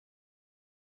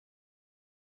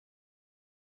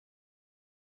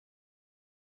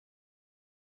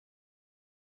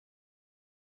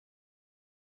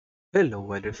Hello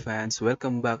Wildrift fans,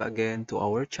 welcome back again to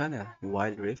our channel,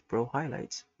 Wildrift Pro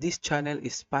Highlights. This channel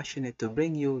is passionate to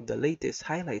bring you the latest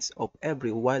highlights of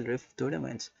every Wildrift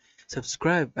tournament.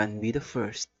 Subscribe and be the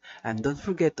first. And don't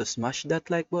forget to smash that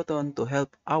like button to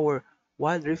help our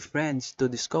Wildrift friends to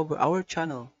discover our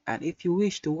channel. And if you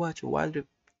wish to watch Wildrift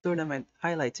tournament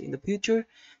highlights in the future,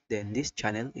 then this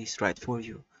channel is right for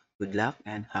you. Good luck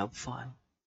and have fun.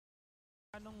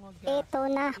 Ito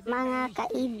na mga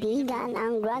kaibigan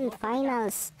ang Grand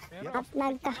Finals at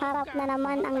nagkaharap na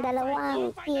naman ang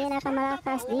dalawang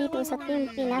pinakamalakas dito sa Team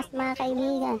Pinas mga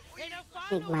kaibigan.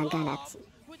 Sigma Galaxy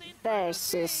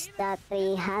versus the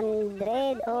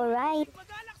 300. Alright,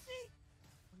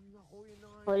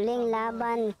 huling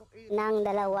laban ng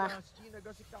dalawa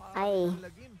ay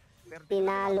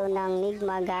tinalo ng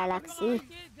Nigma Galaxy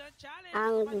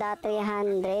ang The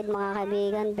 300 mga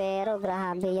kaibigan, pero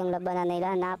grabe yung labanan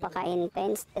nila,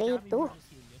 napaka-intense. 3-2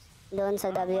 doon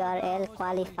sa WRL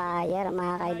qualifier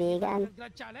mga kaibigan.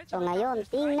 So ngayon,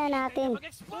 tingnan natin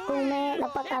kung may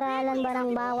napag-aralan ba ng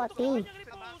bawat team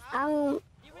ang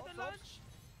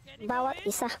bawat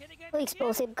isa.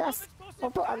 Explosive cast.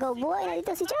 Opo, agaw buhay na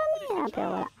dito si Chami.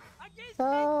 Pero wala. So,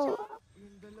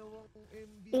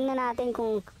 tingnan natin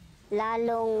kung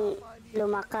lalong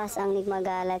lumakas ang Nigma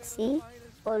Galaxy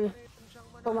o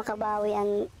kung makabawi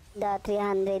ang The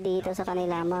 300 dito sa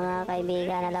kanila mga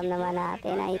kaibigan. Alam naman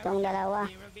natin na itong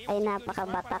dalawa ay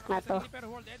napakabatak na to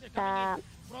sa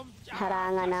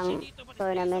harangan ng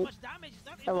tournament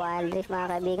sa Wildrift mga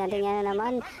kaibigan. Tingnan na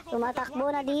naman, tumatakbo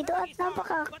na dito at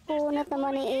napakakunat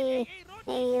naman ni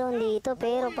Aaron dito,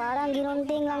 pero parang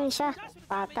ginunting lang siya.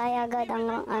 Patay agad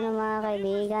ang mga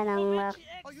kaibigan, ang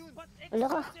ulo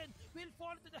ko.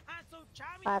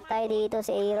 Patay dito si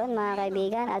Aaron mga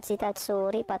kaibigan, at si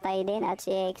Tatsuri patay din, at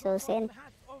si Exosen.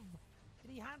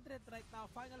 300 right now,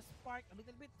 final spark, a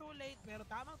little bit too late, pero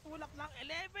tamang tulak lang,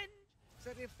 11. Sa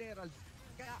Rift Herald,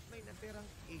 kaya may natirang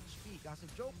HP, kasi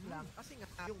joke lang, kasi nga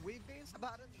yung wave ngayon sa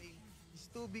Baron Lane is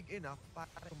too big enough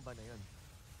para tumba na yun.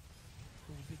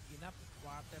 Too big enough,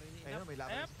 water enough. Ayun, may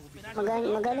laban sa tubig.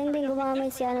 Magaling din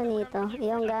gumamit si ano nito,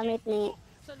 yung gamit ni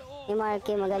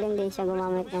Marky, magaling din siya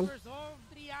gumamit yan.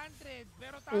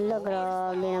 Hello,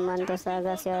 grabe naman to sa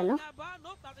Gasyon, no?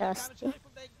 Trusty.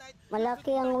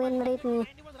 Malaki ang win rate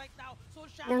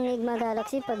ng Nigma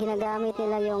Galaxy pag ginagamit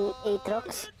nila yung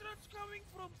Aatrox.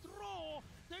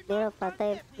 Pero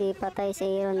patay si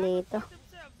Aaron dito.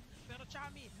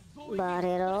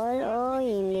 Barrel roll, oh,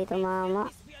 hindi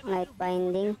tumama. Night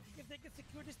binding.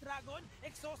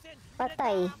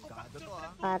 Patay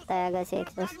agad si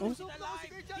Exosen.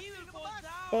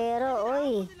 Pero,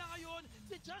 oy,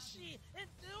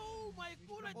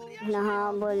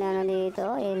 nahabol na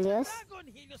dito, Elios.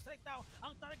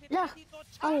 Lah,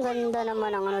 ang ganda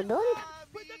naman ang ano doon.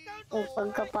 Ang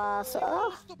pagkapaso.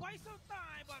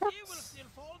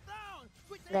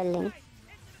 Galing.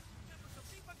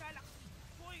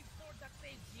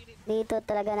 Dito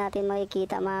talaga natin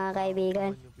makikita mga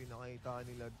kaibigan. Yung pinakita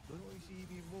nila doon, o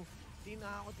isipin mo,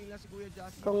 tinakot nila si Kuya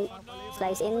Justin. Kung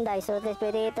slice and dice, Ruthless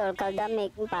Predator,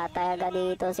 Kaldamik, patay agad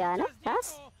dito siya, ano?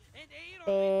 Tas?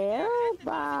 Pero,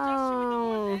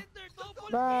 bang!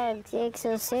 Bag, si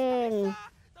Exosen.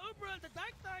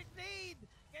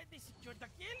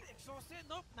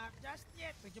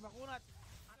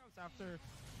 After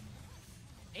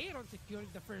Aaron securing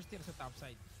the first tier sa top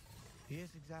side. Yes,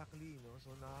 exactly, no?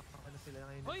 So nakakaka na sila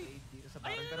ngayon ng Hoy! trade dito sa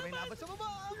Baron, pero may laban sa baba!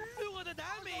 Look at the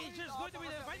damage! There's going to be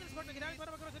the final score na ginamit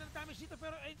para magkaroon sila ng damage dito,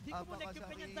 pero hindi ko mo yung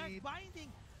kanyang dark binding.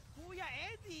 Kuya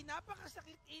Eddie,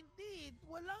 napakasakit indeed.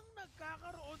 Walang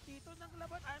nagkakaroon dito ng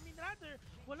laban. I mean rather,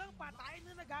 walang patayin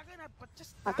na nagaganap. But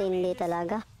just Matindi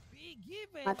talaga.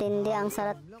 Matindi, ang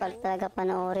sarap talaga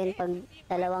panoorin pag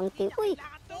dalawang team. Uy!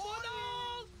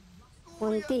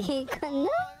 Munti ka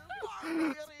na!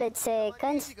 Split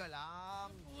seconds.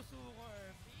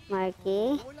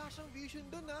 Marky. Wala siyang vision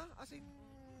doon, ha? As in,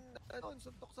 ano,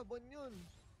 suntok sa bon yun.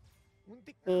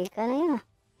 Muntik na. Hindi ka na yun.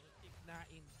 Muntik na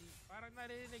indeed. Parang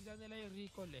narinig na nila yung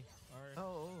recall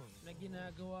or na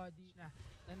ginagawa di na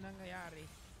nangyayari.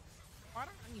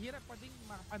 Parang ang hirap pa ding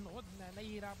makapanood na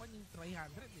nahihirapan yung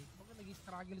 300 Baka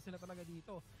nag-struggle sila talaga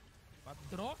dito. But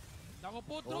draw. Naku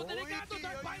po, draw delikado.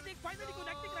 Dark binding finally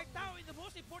connecting right now in the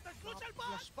most important crucial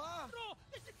part. Draw,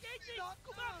 disengaging,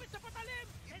 kumapit sa patalim.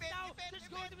 And now, there's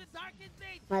going to be dark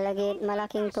blade.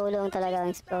 Malaking tulong talaga ang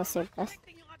explosive cast.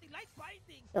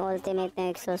 Yung ultimate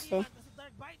na Exhaust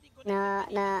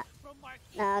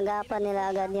naagapan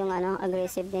nila agad yung ano,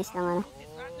 aggressiveness ng ano,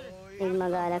 Nigma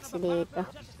Galaxy dito.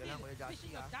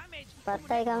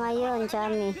 Patay ka ngayon,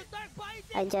 Chami.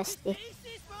 Adjusty.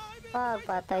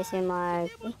 Pagpatay si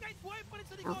Marky.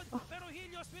 Ako. Pero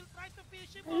Helios will try to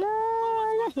finish him.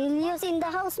 Lala, Helios in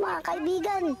the house mga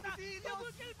kaibigan.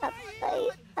 Patay.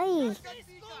 Ay.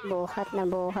 Buhat na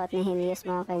Helios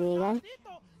mga kaibigan.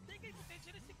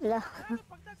 Lah.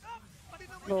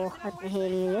 Buhat na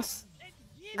Helios.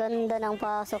 Ganda ng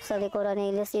pasok sa likuran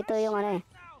ni Helios. Ito yung ano eh.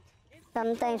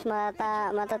 Sometimes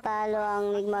matatalo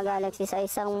ang Nigma Galaxy sa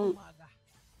isang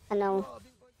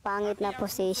pangit na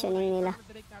positioning nila.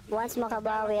 Once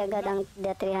makabawi agad ang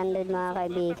the 300 mga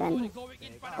kaibigan.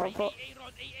 Opo.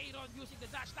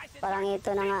 Parang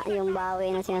ito na nga yung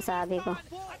bawi na sinasabi ko.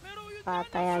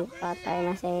 Patay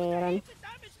na si Aaron.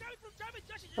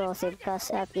 Explosive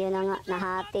cash up. Yun na nga.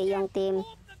 Nahati yung team.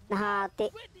 Nahati.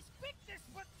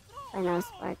 Final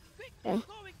spark. Okay.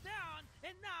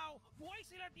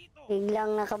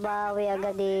 Biglang nakabawi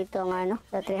agad dito ng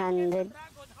sa 300.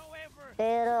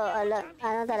 Pero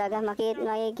talaga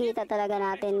makikita talaga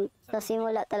natin sa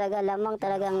simula talaga lamang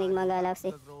talagang Nigma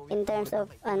Galaxy in terms of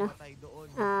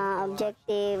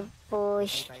objective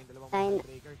push line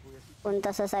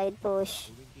punta sa side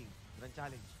push.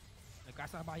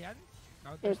 Nagkasabayan.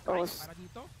 Repose. Para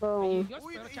dito. Boom.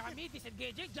 Pero Chami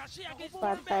disengaging. Joshi against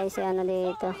Patay si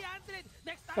dito.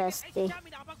 Justy.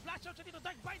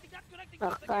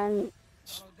 Akan.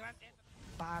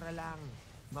 Para lang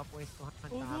mapwestuhan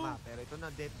tama. Pero ito na,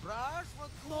 dead brush.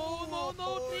 No.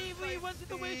 3v1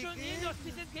 situation. Helios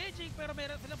disengaging. Pero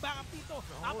meron silang backup dito.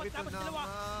 Apat dapat dalawa.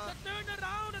 The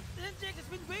turnaround that NGX has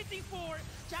been waiting for.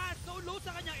 Chaz, so low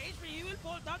sa kanyang HP. He will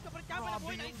fall down. Kapag kama na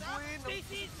boy na isa.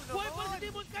 Stacy, boy pa si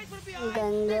Demon Kite from behind.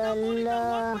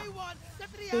 Ganda.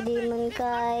 Si Demon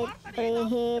Kite.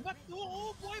 Pre-hit.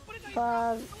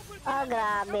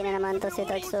 Grabe na naman to si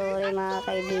Tatsuri mga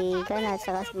kaibigan at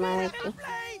saka si Marky.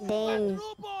 Dang.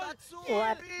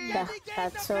 What the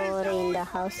Tatsuri in the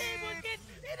house.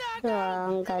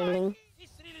 Ang galing.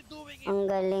 Ang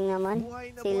galing naman.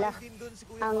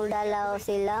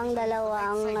 Silang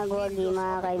dalawa ang nagwagi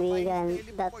mga kaibigan.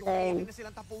 That turn.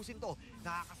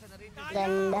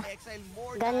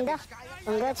 Ganda.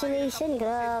 Congratulations.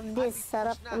 Grabe.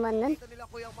 Sarap naman nun.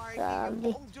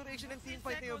 Grabe.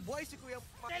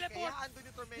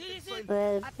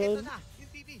 Well played.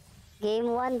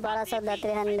 Game 1 para sa the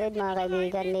 300 mga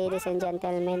kaibigan, ladies and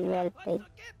gentlemen. Well played.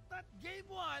 Game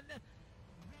 1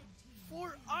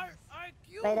 for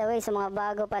RRQ. By the way, sa mga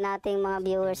bago pa nating mga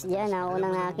viewers dyan na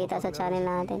unang nakita sa channel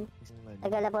natin.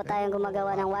 Tagal na po tayong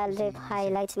gumagawa ng Wildrift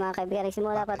highlights mga kaibigan.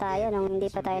 Nagsimula pa tayo nung hindi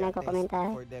pa tayo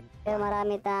nagko-komentar. Pero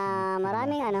maraming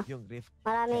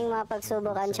mga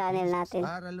pagsubok ang channel natin.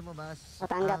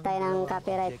 Matanggap tayo ng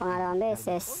copyright pangalawang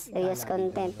beses. Serious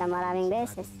content na maraming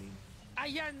beses.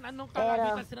 Ayan, anong Pero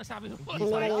kalagitan sinasabi mo? hindi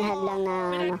naging hadlang na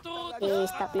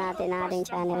i-stop natin ang ating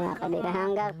channel mga kaibigan.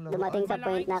 Hanggang dumating sa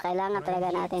point na kailangan talaga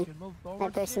natin na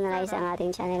personalize ang ating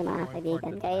channel mga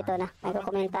kaibigan. Kaya ito na, may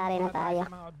kukomentary na tayo.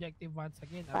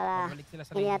 Para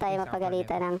hindi na tayo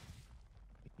mapagalitan ng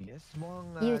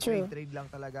YouTube. Trade lang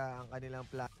talaga ang kanilang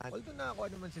plan. Although nakakuha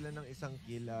naman sila ng isang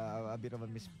kill, a bit of a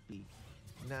misplay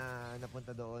na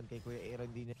napunta doon kay Kuya Aaron.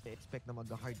 Hindi niya expect na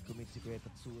mag-hard commit si Kuya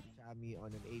Tatsuri Chami on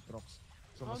an Aatrox.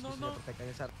 So mas gusto niya protect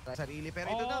niya sa sarili.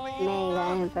 Pero ito na may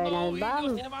Infernal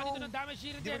Bomb.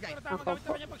 Ako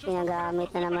po, ginagamit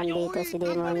na naman dito si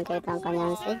Demon kahit ang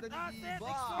kanyang sig.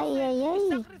 Ay.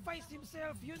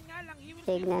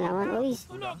 Sig na naman. Uy.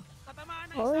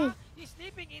 He's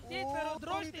sleeping indeed, pero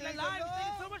draws still alive. He's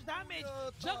taking so much damage.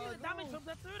 Juggling the damage from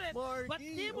the turret. But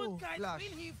Demon Kite,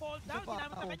 will he fall down?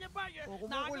 Ginamit ang kanyang barrier.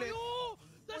 Nakayo!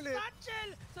 The satchel!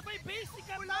 Sabay basic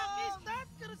attack is that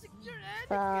gonna secure it?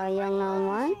 Sayang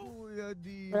naman.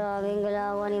 Grabing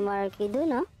galawan ni Marky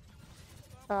dun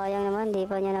Sayang naman, di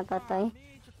pa niya napatay.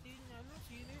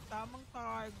 Tamang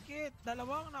target.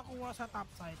 Dalawang nakuha sa top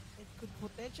side. It could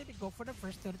potentially go for the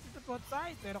first 30 to both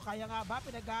side. Pero kaya nga ba,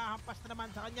 pinag-ahampas na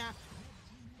naman sa kanya.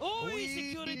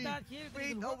 Securing that here.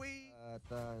 Wait away. At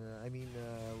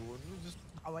just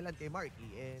nakawalan kay Marky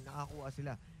nakakuha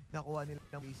sila. Nakuha nila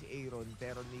ng si Aaron,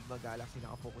 pero Nigma Galaxy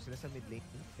nakafocus sila sa mid lane.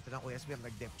 Ito na Kuya Smer,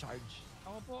 nag-depth charge.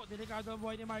 Ako po, delikado ang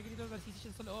buhay ni Marky dito,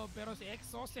 nagsisisyon sa loob. Pero si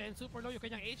Exosen, super low yung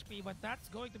kanyang HP, but that's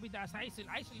going to be the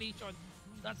isolation.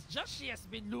 That's just she has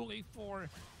been looking for.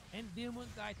 And Demon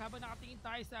Kite, habang nakatingin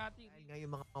tayo sa ating... Ngayon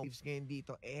mga waves ngayon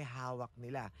dito, hawak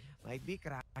nila. Might be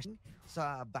crashing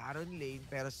sa Baron lane,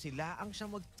 pero sila ang siya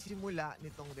magsimula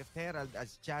nitong Rift Herald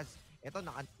as Chaz Ito,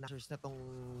 naka-nashers na tong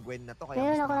Gwen na to. Kaya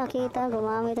Meron mas ako nakita, nakakatapang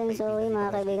gumamit ang Zoe, mga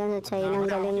kaibigan, sa China. Ang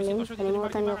galing din.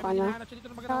 Kalimutan ko ano.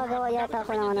 Nakagawa yata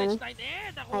ako ng ano.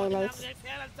 Highlights.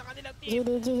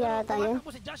 GDG yata yun.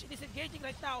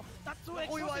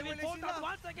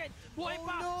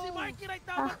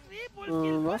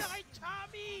 Boss.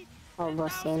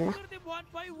 Boss sila.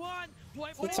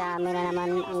 Si Chami na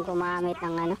naman ang gumamit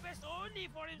ng ano.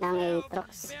 Ng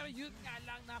Aatrox. Pero yun nga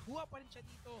lang, nakuha pa rin siya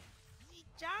dito. Si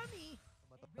Chami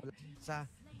sa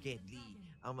Gedli.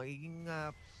 Ang magiging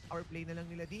power play na lang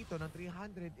nila dito ng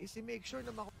 300 is i-make sure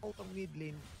na makuha ang mid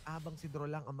lane habang si Dro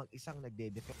lang ang mag-isang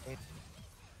nagde-defend.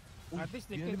 At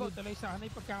least, they can go tuloy sana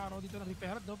yung pagkakaroon dito ng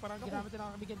repair, no? Parang ginamit na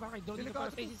nakakabigyan para kay Dro dito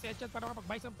para Stacy Session para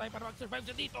makapag-buy some time para mag-survive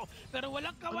siya dito. Pero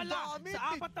walang kawala sa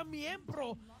apat na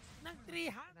miyembro ng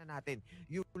 300. Na natin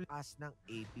yung last ng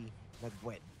AP na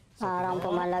Gwen. Parang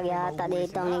pumalag yata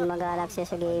dito ang Enigma Galaxy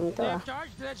sa game to ah.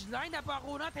 Charge, dredge line,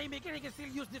 napakuna, Haymaker, he can still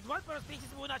use this one, pero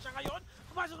Stasis muna siya ngayon.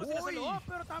 Pumasok na sila sa loob,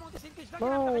 pero tamang disengage lang.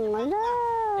 Boom! Wala!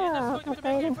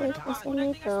 Patay rin po ito sa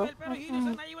dito. Pero Hilis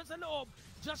ang naiwan sa loob.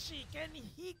 Just she, can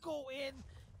he go in?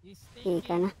 He's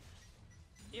Ika na.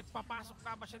 if papasok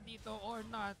na ba siya dito or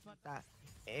not.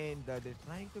 And they're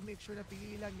trying to make sure na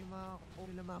pigilan yung mga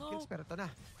kills. Pero ito na.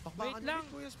 Wait lang.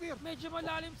 Medyo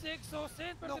malalim si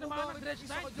Exocet. Pero tinamaan ng dredge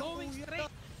line going straight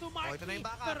to Marky.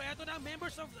 Pero ito na ang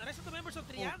rest of the members of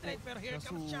 300. Pero here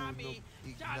comes Chami.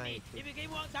 Chami, ibigay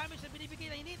mo ang damage na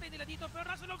binibigay na hinintay nila dito. Pero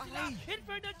nasa loob sila.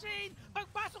 Infernal Chain.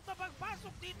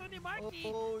 Pagpasok dito ni Marky.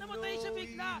 Namatay siya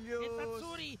bigla. And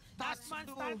Tatsuri, last man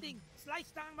standing. Slice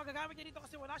lang ang magagamit niya dito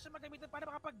kasi wala siya magamitan para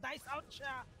makapag-dice out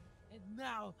siya. And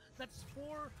now, that's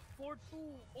 4-4-2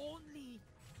 only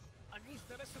against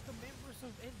the rest of the members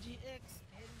of NGX.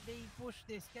 Can they push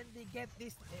this? Can they get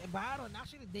this? Baron,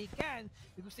 actually they can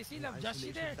because they still have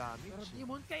Joshi there. Pero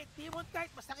Demon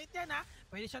Kite, masakit yan ha.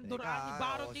 Pwede siyang duraan ni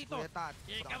Baron dito.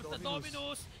 Here comes the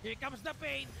Dominus. Here comes the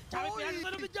Pain. Chami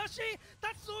pinag-sunod ni Joshi.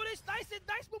 Tatsuri, slice and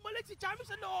dice. Bumalik si Chami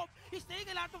sa loob. He's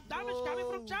taking a lot of damage coming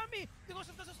from Chami because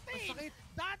of the sustain.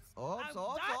 That's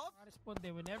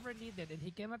responde whenever needed and he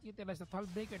cannot utilize the Hull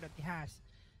Breaker that he has.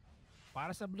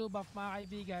 Para sa blue buff mga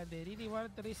kaibigan, they really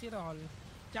wanted to risk it all.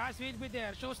 Chance will be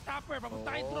there, showstopper, papunta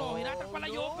kay Dro, hinatak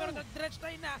palayo pero nag-dredge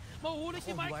tayo na, mahuhuli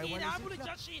si Marky, inahabol ni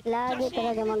Joshi. Lagi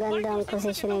talaga magandang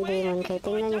position ng Demon Kite.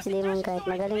 Tingnan niyo si Demon Kite,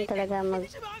 magaling talaga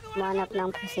magmanap ng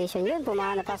position. Yun,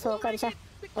 napasukan siya.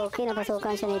 Okay,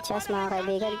 napasukan siya ni Chas mga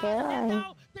kaibigan, pero ay,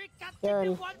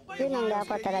 yun ang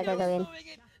dapat talaga gawin.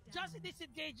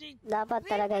 Dapat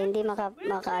talaga hindi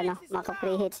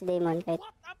maka-preheat si Demon Kite.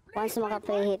 Once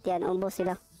maka-preheat yan, ubos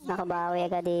sila. Nakabawi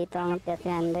agad dito ang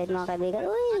 300 mga kaibigan.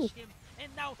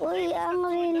 Uy, ang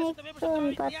rinig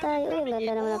dun, patay. Uy, ang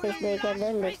ganda naman ang face breaker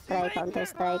dun. Left strike, counter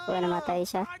strike, kung namatay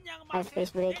siya. Ay,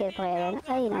 face breaker pa kaya.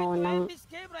 Ay, naunang.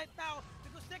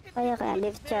 Kaya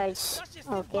lift charge.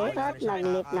 Okay, at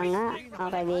nag-lift na nga. Mga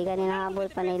kaibigan, hinahabol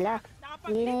pa nila.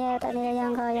 Hindi na yata nila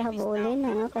yan kaya habulin,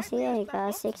 kasi ay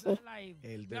ka-6 eh.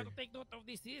 We have to take note of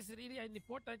this. This is really an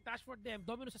important task for them.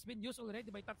 Dominus has been used already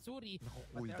by Tatsuri.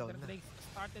 But the other legs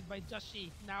started by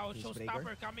Joshi. Now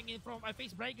showstopper coming in from a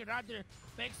face breaker rather.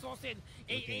 Exocet,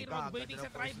 Aaron waiting sa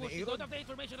tribus. You don't have the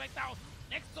information right now.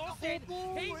 Exocet,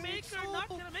 Haymaker not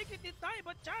gonna make it in time,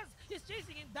 but Chance is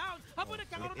chasing him down. Habang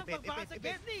nagkakaroon ng pagbahan sa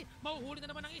Gedli, mahuhuli na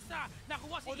naman ang isa.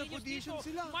 Nakuha si Ilius dito.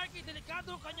 Marky,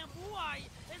 delikado kanyang buhay.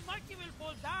 And Marky will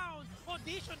fall down.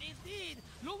 Audition indeed.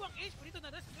 Luwang age pa dito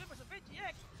na rest of members of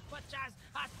NGX. But Chaz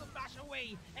has to bash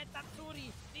away. And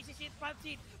Tatsuri, this is it,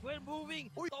 Pansit. We're moving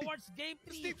towards game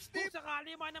 3. Kung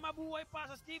sakali man na mabuhay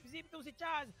pa sa Steve Zip to si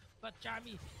Chaz. But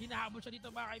Chami, hinahabol siya dito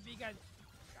mga kaibigan.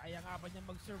 Kaya nga ba niya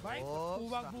mag-survive?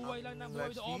 Buwag-buhay lang ng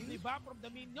buhay the Omnibomb from the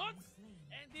minions.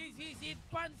 And this is it,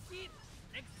 Pansit.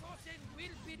 Exhaustion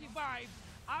will be revived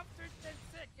after 10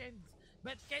 seconds.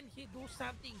 But can he do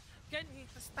something? Can he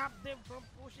stop them from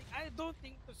pushing? I don't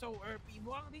think so, RP.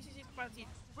 Mukhang this is it, Pansit.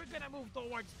 We're gonna move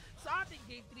towards sa ating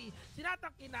game 3.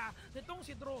 Sinatangkin na nitong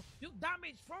si Dro yung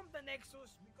damage from the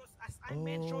Nexus because as I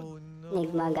mentioned,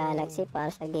 Enigma Galaxy para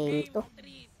sa game 2.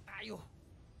 Game 3 tayo.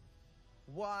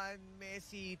 One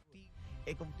Messi team.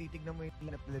 Kung titignan mo yung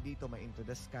lineup nila dito, may Into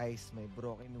the Skies, may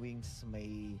Broken Wings,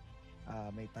 may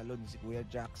talon si Kuya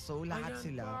Jack. So lahat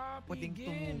sila pwedeng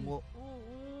tumungo.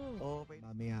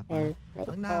 Mamaya pa.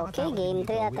 Okay, game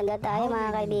 3 at agad tayo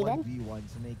mga kaibigan. 1v1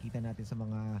 so nakikita natin sa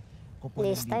mga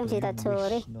This time si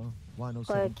Tatsuri,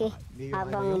 Corky,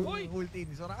 habang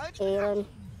Aaron,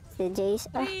 si Jace,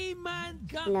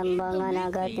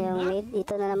 nambangan agad yung mid.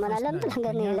 Ito na naman, alam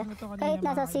talaga nila. Kahit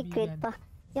nasa secret pa.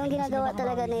 Yung ginagawa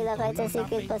talaga nila kahit sa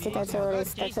secret pa si Tatsuri.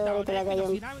 Tatsuri talaga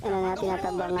yung natin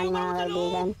natabangan mga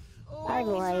kaibigan. Ay,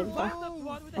 buhay pa. survived that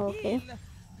one with a Okay. heal.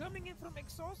 Coming in from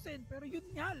Exhausted, pero yun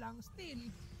nga lang, still,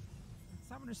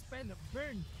 Summoner Spell,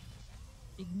 Burn,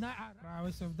 Ignite,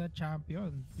 prowess of the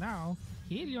champion. Now,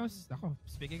 Helios, ako,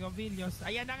 speaking of Helios,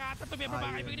 ayan na nga, ito may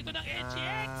babakibigin dito ng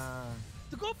NGX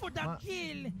to go for that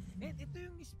kill. And ito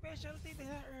yung specialty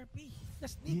nila, RP, the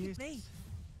sneaky play.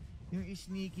 Yung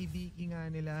sneaky beaky nga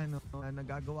nila, no, na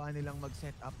nagagawa nilang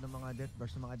mag-set up ng mga death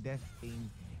burst, ng mga death pain.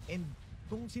 And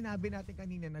kung sinabi natin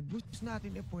kanina na gusto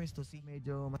natin ipwesto si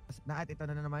medyo at ito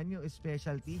na naman yung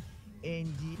specialty,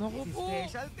 NG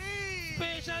specialty!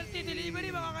 Specialty delivery,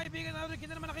 mga kaibigan natin.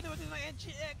 Kita naman nakinuha dito ng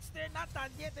NGX. They're not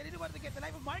done yet. They didn't want to get the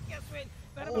life of Mark as well.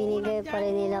 Pero Binigay pa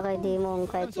rin nila kay Demon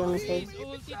kahit yung stage.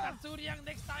 ulti, Tatsuri ang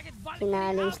next target.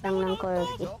 Pinalis lang ng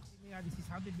Corky. This is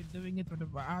how they've been doing it for the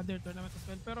other tournaments as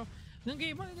well. Pero nung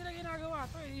game mo, hindi nila ginagawa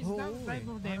to. It's the time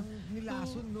of them. Parang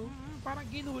nilason, no? Parang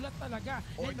ginulat talaga.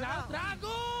 And now,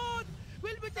 Dragon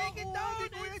will be taken down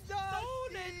and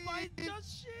stolen by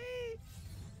Joshi.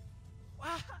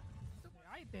 Wow!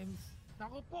 Items.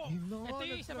 Naku po. Ito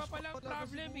yung isa pa palang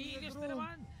problem. Helios na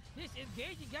naman.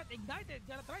 Disengage. He got ignited.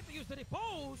 Gonna try to use the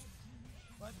repose.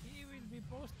 But he will be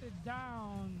posted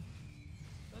down.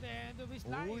 To the end of his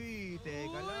life. Uy,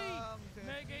 teka lang.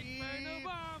 Mega Inferno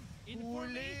Bomb.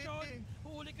 Information.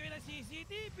 Huli kayo ng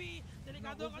CCTV.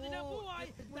 Delikado ang kanilang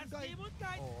buhay. That's Demon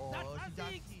Kite. That's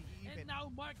Azix. And now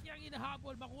Mark yung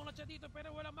inahabol. Makunat siya dito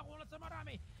pero walang makunat sa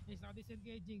marami. He's now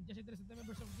disengaging. Just interested the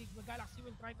members of the Galaxy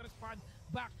will try to respond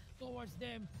back towards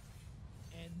them.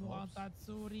 And mukhang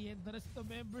Tatsuri and the rest of the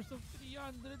members of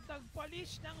 300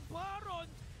 nagpalish ng Baron.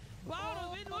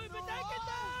 Baron will be taken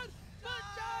down. Good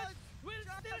chance. Will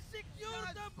still secure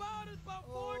the Baron bomb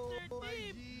for their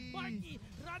team. Marky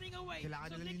running away.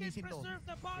 So they can preserve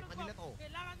the Baron bomb.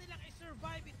 Kailangan nilang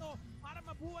i-survive ito para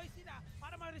mabuhay sila,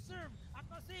 para ma-reserve at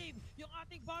ma-save yung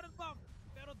ating Baron bomb.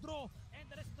 Pero draw and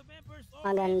the rest of the members of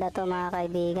Maganda to mga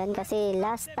kaibigan kasi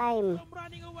last time,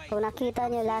 kung nakita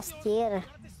nyo last year,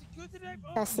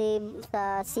 sa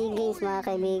SEA Games mga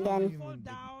kaibigan,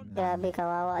 grabe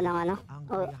kawawa ng ano,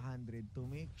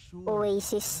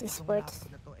 Oasis Sports.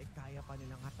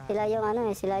 Sila yung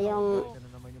ano eh, sila yung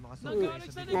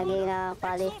naging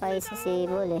na-qualify sa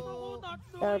Sibol eh.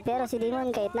 Pero si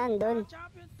Demon kahit nandun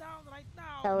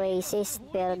sa Oasis,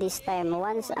 pero this time,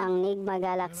 once ang Nigma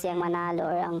Galaxy ang manalo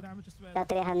or ang sa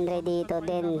 300 dito,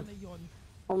 then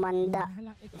umanda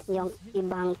yung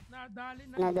ibang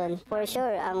na doon. For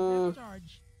sure, ang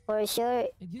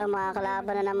mga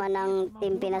kalaban na naman ng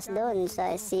Team Pinas doon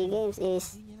sa SEA Games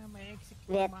is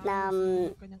Vietnam,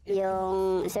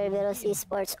 yung Cerberus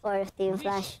Esports or Team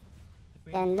Flash.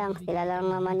 Yan lang, sila lang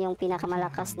naman yung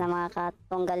pinakamalakas na mga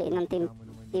katunggali ng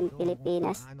Team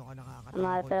Pilipinas.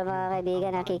 Pero mga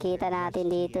kaibigan, nakikita natin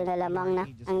dito na lamang na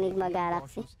ang Nigma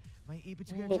Galaxy.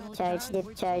 Deep charge,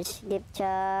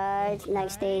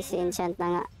 next stage, enchant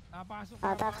na nga.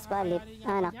 Attacks pa,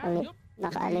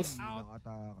 nakaalis.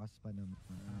 Nakatakas pa naman.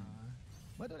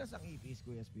 Madulas ang ipis,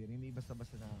 Kuya Spear, hindi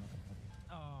basta-basta nakakatakas.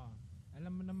 Oo.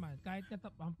 Alam mo naman, kahit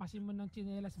hampasin mo ng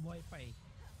tsinelas, buhay pa eh.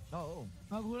 Oo.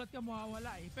 Magulat ka,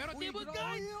 mawawala eh. Pero Demon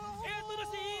Kite! Eto na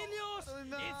si Helios!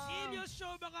 It's Helios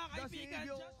show mga kaibigan!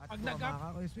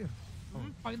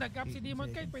 Pag nag-cap si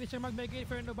Demon Kite, pwede siya mag-mega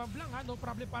Inferno Bomb lang ha, no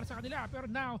problem para sa kanila. Pero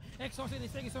now, Exhausted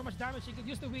is taking so much damage, she could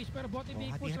use the wish, pero bottom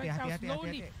being pushed right now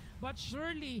slowly but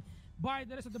surely by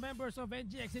the rest of the members of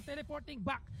NGX. They're teleporting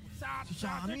back sa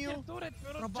third turret,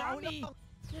 pero Chami,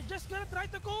 you're just gonna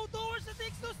try to go towards the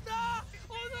Nexus na!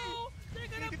 Oh no! They're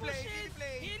gonna push in!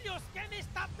 Helios, can they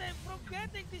stop them from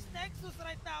getting this Nexus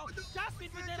right now?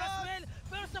 Jasmine with there as well!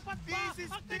 Pero sapat ba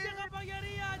ang kanyang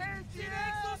kapangyarihan? Si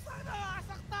Nexus ang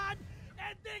nakasaktan!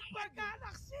 Ending pa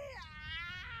Galaxy!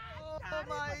 Oh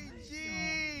my G!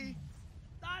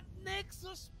 That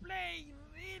Nexus play,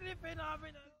 really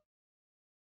phenomenal!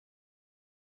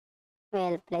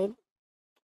 Well played.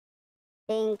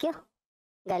 Thank you.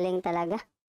 Galing talaga.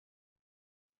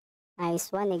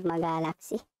 Nice one, Nigma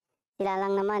Galaxy. Sila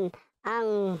lang naman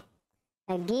ang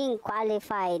naging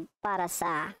qualified para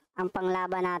sa ang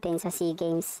panglaban natin sa SEA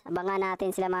Games. Abangan natin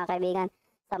sila mga kaibigan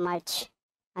sa March.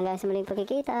 Hanggang sa muling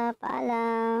pagkikita.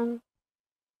 Paalam!